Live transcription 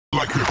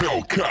like a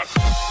Hellcat.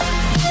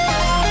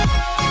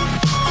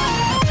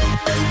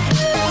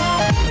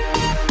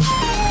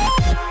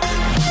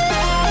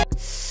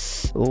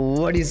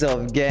 What is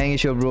up, gang?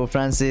 It's your bro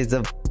Francis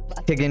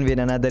back again with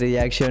another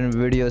reaction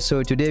video.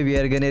 So today we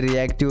are gonna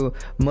react to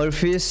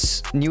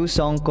Murphy's new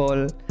song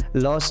called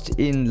Lost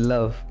in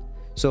Love.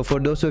 So for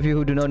those of you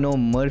who do not know,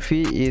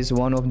 Murphy is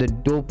one of the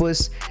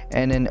dopest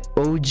and an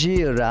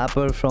OG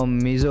rapper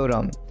from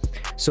Mizoram.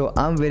 So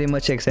I'm very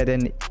much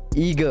excited and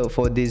eager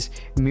for this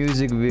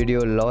music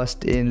video,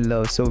 Lost in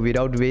Love. So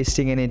without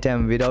wasting any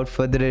time, without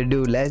further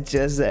ado, let's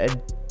just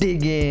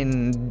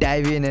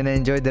dive in and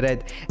enjoy the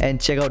ride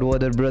and check out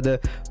what our brother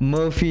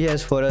Murphy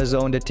has for us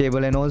on the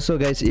table. And also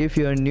guys, if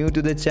you are new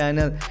to the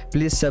channel,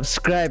 please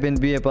subscribe and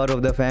be a part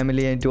of the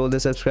family. And to all the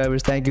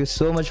subscribers, thank you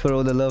so much for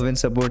all the love and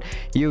support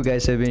you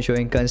guys have been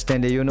showing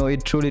constantly. You know,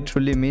 it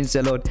truly means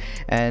a lot.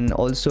 And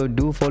also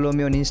do follow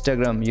me on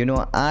Instagram. You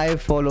know, I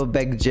follow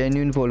back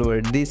genuine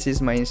follower. This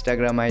is my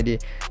Instagram ID.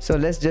 So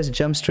let's just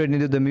jump straight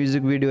into the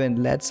music video and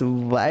let's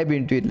vibe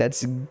into it.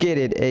 Let's get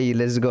it. Hey,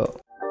 let's go.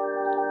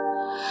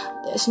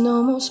 There's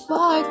no more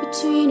spark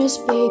between us,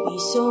 baby,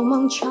 so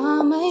mang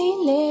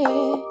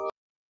chamayle.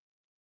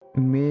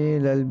 May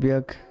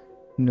Lalbiak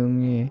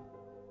Nungi,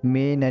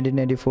 May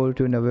 1994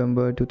 to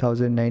November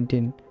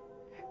 2019.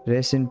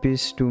 Rest in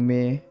peace to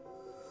May.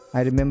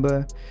 I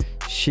remember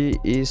she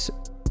is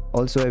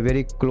also a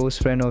very close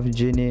friend of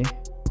Ginny.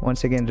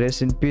 Once again,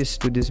 rest in peace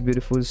to this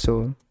beautiful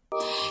soul.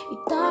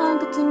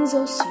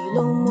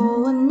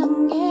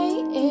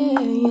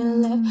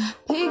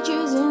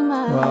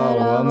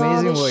 Wow,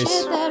 amazing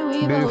voice.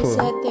 Beautiful.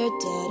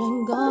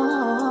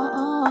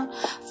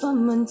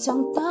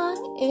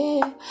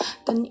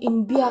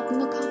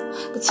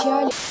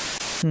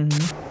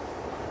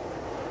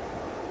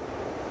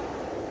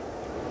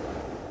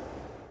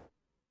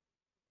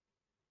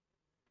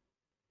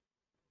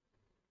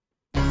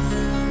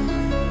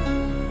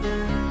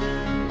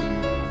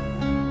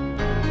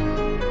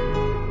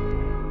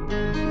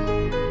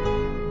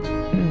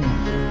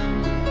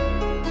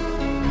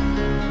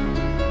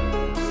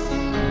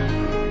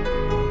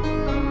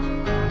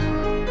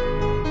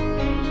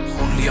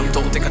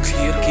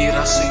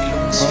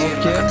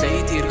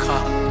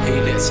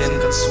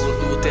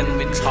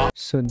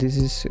 So this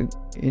is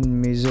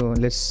in Mizo.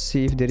 Let's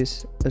see if there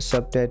is a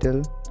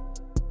subtitle.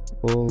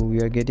 Oh, we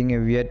are getting a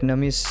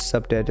Vietnamese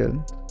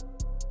subtitle,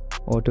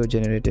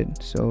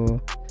 auto-generated.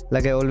 So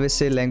like I always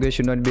say, language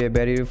should not be a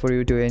barrier for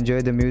you to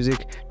enjoy the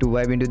music, to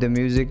vibe into the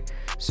music.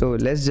 So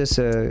let's just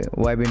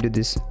vibe into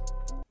this.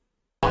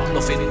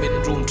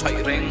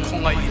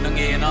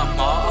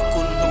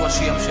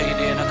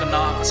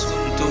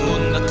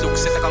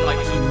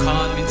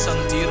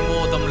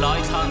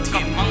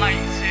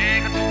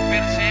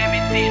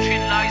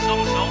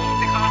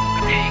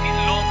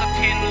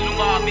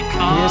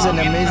 Here's an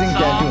amazing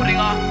tattoo.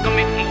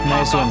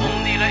 Nice one.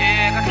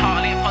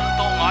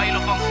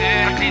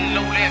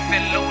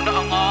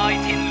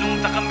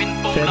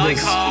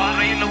 Feathers.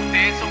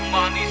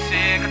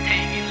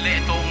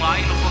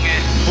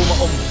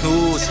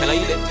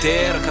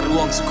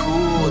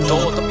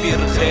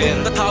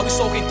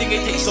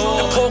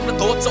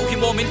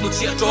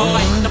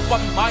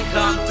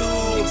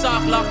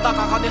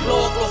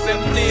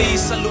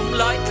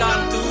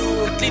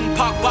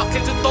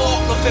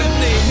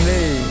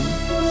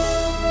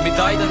 Mi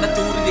dai da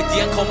natura ni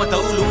tiang koma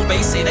tau lung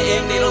bay se na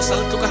eng ne lo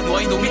sal tu ka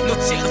nuai no mit no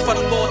chi na fan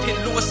mo thin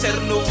lu ser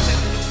nu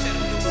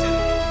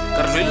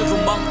karril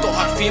rumang to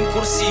har film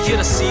kursi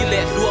hira si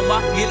le lu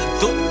ma ngil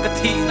dup ka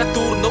thi na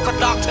tur no ka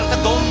tak chal ka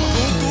dom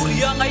tur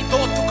ya ngai to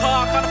tu kha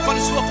ka fan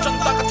suak chan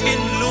ta ka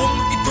thin lung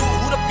I tu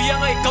hu ra pia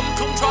ngai kam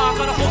thum tra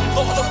ka na hom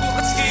to tu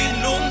ka skin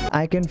lung.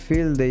 I can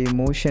feel the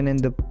emotion and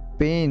the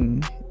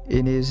pain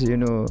in his, you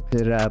know,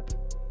 the rap.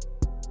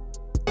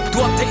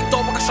 Tua te to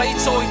ma ka sai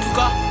choi tu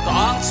ka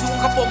ang chung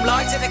ka pom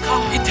lai che kha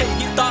I the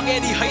hi ta nge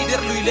ni hai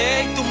der lui le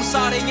tum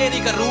sa re nge ni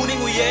ka ru ni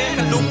nguye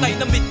ka lung ngai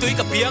na mit tui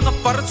ka piang a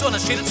par chona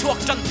shil chuak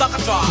chan ta ka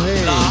tra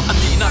la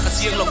ani na ka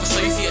siang lo ka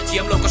sai fi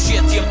atiam lo ka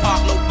sia tiam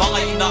pak lo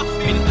bangai na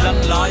min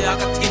lan la ya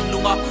ka thin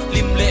lunga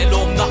lim le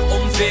lom na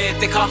om ve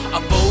te kha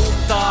a bo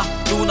ta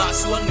tu na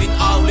suan min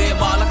aw le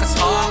ma la ka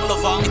sang lo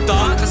wang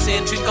ita ka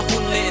sen thin ka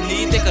hun le ni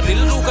te ka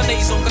ril lu ka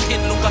nei som ka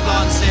thin lung ka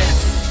lan se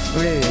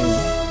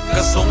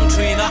ka song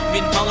trina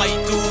min pangai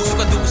tu su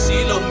ka du si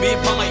lo mi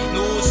pangai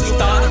nu su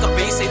ta ka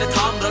pe se na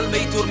tham ral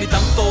mei tur ni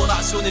dang to na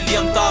su ni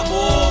liam ta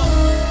mo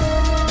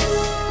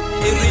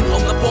irin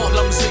om na po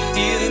lam sei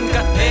tirin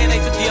ka ne nei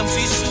tu tiam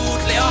si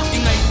sut le a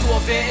ingai tu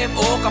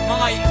vmo ka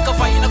pangai ka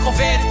vai na ko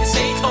ve ti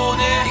sei tho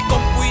ne I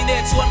kom pui ne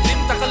chuan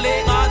lim ta ka le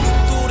nga nu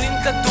turin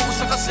ka du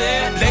sa ka se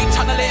le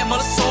thana le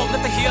mal som na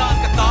ta hian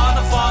ka ta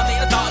na fa nei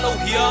na da lo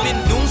hian min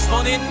nung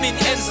sonin min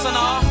en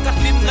sana ka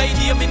lim ngai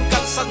dia min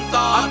kal san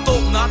ta to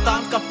na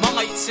tan ka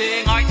mangai se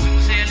ngai chu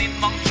se lim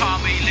mang cha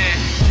mai le.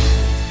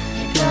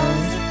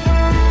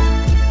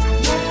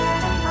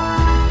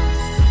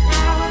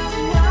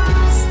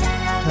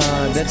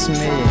 That's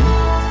me.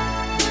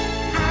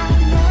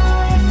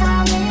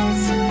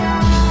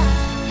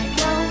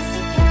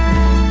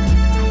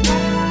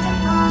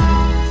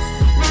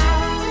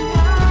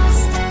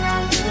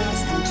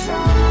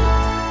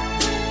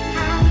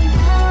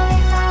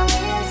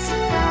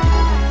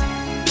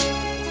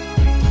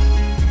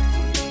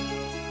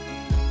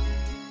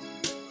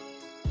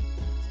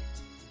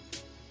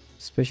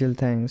 special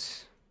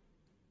thanks.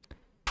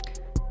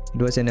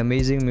 It was an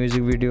amazing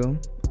music video.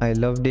 I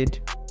loved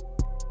it.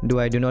 Though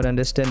I do not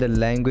understand the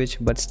language,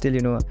 but still,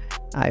 you know,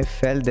 I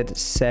felt that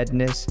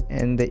sadness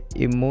and the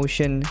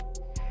emotion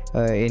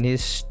in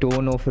his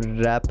tone of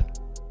rap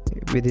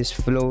with his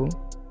flow.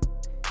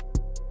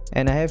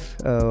 And I have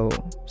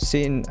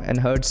seen and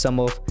heard some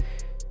of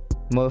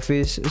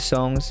Murphy's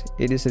songs.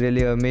 It is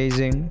really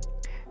amazing.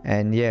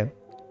 And yeah,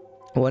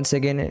 once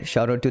again,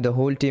 shout out to the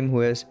whole team who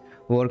has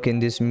worked in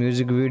this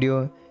music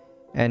video,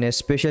 and a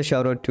special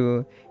shout out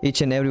to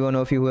each and every one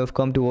of you who have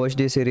come to watch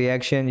this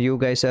reaction. You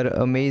guys are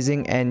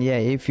amazing. And yeah,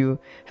 if you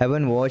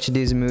haven't watched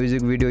this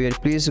music video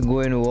yet, please go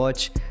and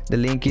watch. The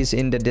link is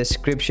in the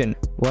description.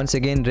 Once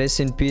again, rest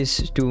in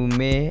peace to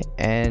May,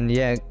 and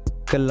yeah,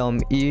 Kalam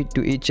E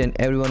to each and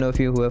every one of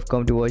you who have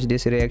come to watch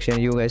this reaction.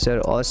 You guys are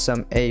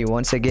awesome. Hey,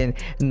 once again,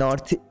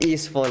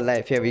 Northeast for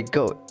life. Here we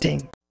go.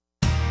 Ding.